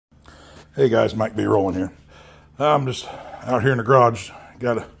Hey guys, Mike B. Rolling here. I'm just out here in the garage.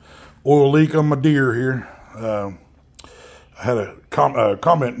 Got a oil leak on my deer here. I had a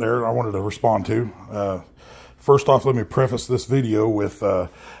comment there I wanted to respond to. First off, let me preface this video with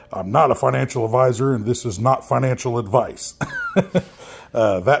I'm not a financial advisor and this is not financial advice.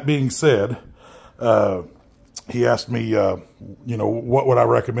 That being said, he asked me, what would I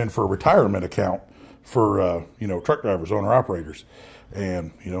recommend for a retirement account for, truck drivers, owner-operators.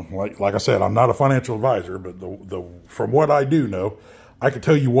 And, like I said, I'm not a financial advisor, but from what I do know, I can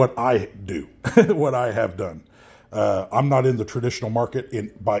tell you what I do, what I have done. I'm not in the traditional market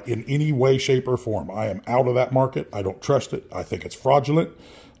in any way, shape, or form. I am out of that market. I don't trust it. I think it's fraudulent.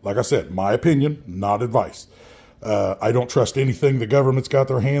 Like I said, my opinion, not advice. I don't trust anything the government's got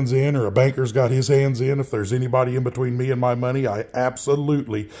their hands in or a banker's got his hands in. If there's anybody in between me and my money, I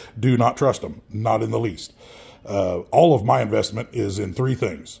absolutely do not trust them, not in the least. All of my investment is in three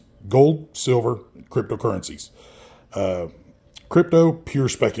things: gold, silver, cryptocurrencies. Crypto, pure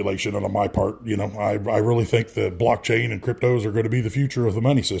speculation on my part. I really think that blockchain and cryptos are going to be the future of the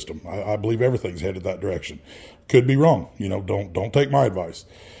money system. I believe everything's headed that direction. Could be wrong. Don't take my advice.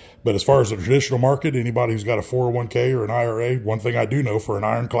 But as far as the traditional market, anybody who's got a 401k or an IRA, one thing I do know for an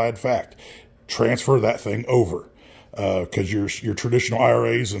ironclad fact: transfer that thing over, because your traditional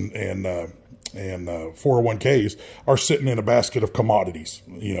IRAs and 401ks are sitting in a basket of commodities.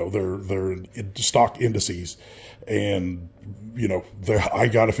 They're stock indices, and I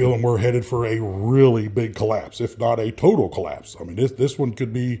got a feeling we're headed for a really big collapse, if not a total collapse. I mean, this one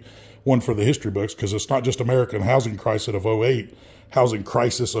could be one for the history books, because it's not just American housing crisis of 08.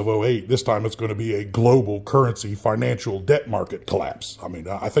 This time it's going to be a global currency financial debt market collapse. I mean,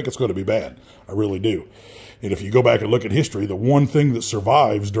 I think it's going to be bad. I really do. And if you go back and look at history, the one thing that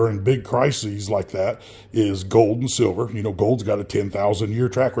survives during big crises like that is gold and silver. Gold's got a 10,000-year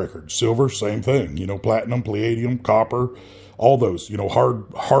track record. Silver, same thing. Platinum, palladium, copper, all those,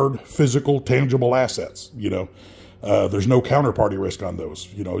 hard, physical, tangible assets. There's no counterparty risk on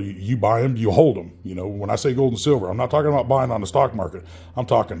those. You buy them, you hold them. When I say gold and silver, I'm not talking about buying on the stock market. I'm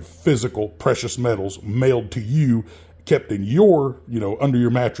talking physical precious metals mailed to you, kept in your, under your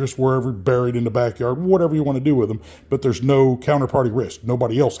mattress, wherever, buried in the backyard, whatever you want to do with them. But there's no counterparty risk.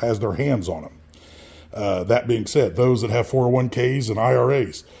 Nobody else has their hands on them. That being said, those that have 401ks and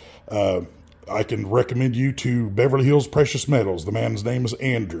IRAs, I can recommend you to Beverly Hills Precious Metals. The man's name is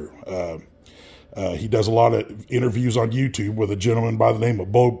Andrew. He does a lot of interviews on YouTube with a gentleman by the name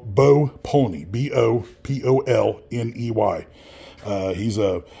of Bo Polney, Bopolney. He's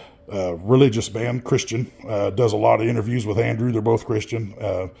a religious man, Christian, does a lot of interviews with Andrew. They're both Christian.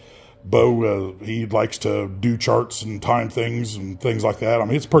 Bo, he likes to do charts and time things and things like that. I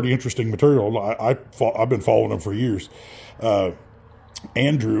mean, it's pretty interesting material. I've been following him for years.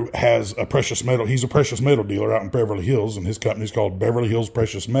 Andrew has a precious metal. He's a precious metal dealer out in Beverly Hills, and his company's called Beverly Hills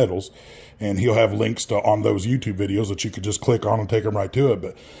Precious Metals. And he'll have links on those YouTube videos that you could just click on and take them right to it.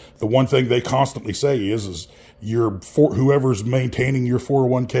 But the one thing they constantly say is whoever's maintaining your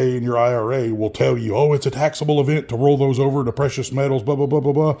 401k and your IRA will tell you, oh, it's a taxable event to roll those over to precious metals, blah, blah, blah,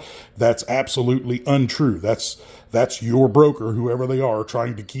 blah, blah. That's absolutely untrue. That's your broker, whoever they are,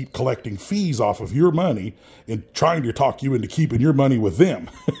 trying to keep collecting fees off of your money and trying to talk you into keeping your money with them.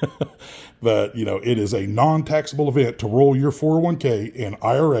 But, it is a non-taxable event to roll your 401k and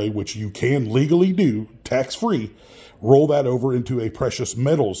IRA, which you can legally do tax-free, roll that over into a precious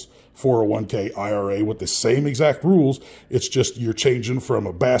metals 401k IRA with the same exact rules. It's just you're changing from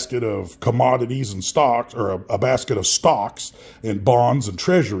a basket of commodities and stocks, or a basket of stocks and bonds and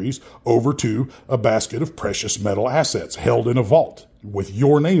treasuries, over to a basket of precious metal assets held in a vault with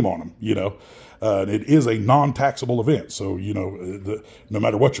your name on them, and it is a non-taxable event. So, no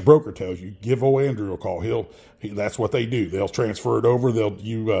matter what your broker tells you, give old Andrew a call. That's what they do. They'll transfer it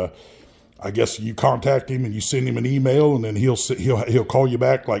over. I guess you contact him and you send him an email, and then he'll call you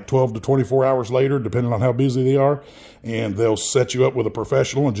back like 12 to 24 hours later, depending on how busy they are, and they'll set you up with a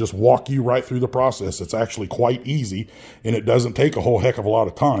professional and just walk you right through the process. It's actually quite easy, and it doesn't take a whole heck of a lot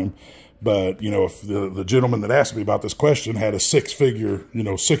of time. But, if the gentleman that asked me about this question had a six-figure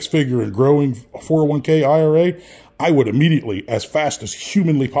and growing 401k IRA, I would immediately, as fast as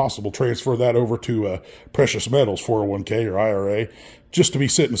humanly possible, transfer that over to a precious metals 401k or IRA, just to be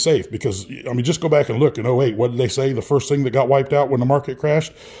sitting safe. Because, just go back and look in 08. What did they say? The first thing that got wiped out when the market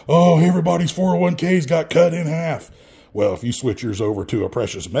crashed? Oh, everybody's 401ks got cut in half. Well, if you switch yours over to a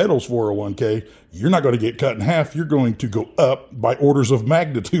precious metals 401k, you're not going to get cut in half. You're going to go up by orders of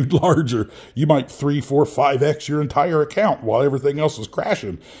magnitude larger. You might 3, 4, 5x your entire account while everything else is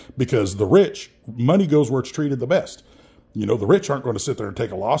crashing, because the rich, money goes where it's treated the best. You know, the rich aren't going to sit there and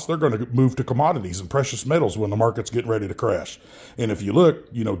take a loss. They're going to move to commodities and precious metals when the market's getting ready to crash. And if you look,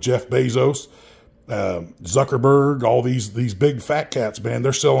 you know, Jeff Bezos, Zuckerberg, all these big fat cats, man,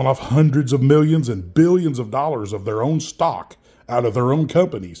 they're selling off hundreds of millions and billions of dollars of their own stock out of their own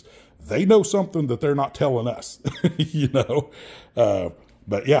companies. They know something that they're not telling us, you know.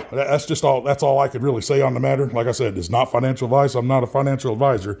 But yeah, that's all I could really say on the matter. Like I said, it's not financial advice. I'm not a financial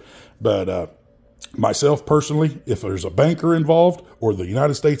advisor, but myself personally, if there's a banker involved or the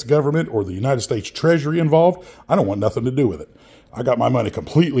United States government or the United States Treasury involved, I don't want nothing to do with it. I got my money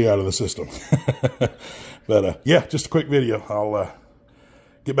completely out of the system. But yeah, just a quick video. I'll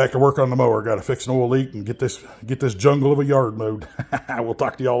get back to work on the mower. Got to fix an oil leak and get this jungle of a yard mowed. We'll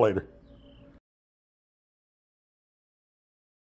talk to y'all later.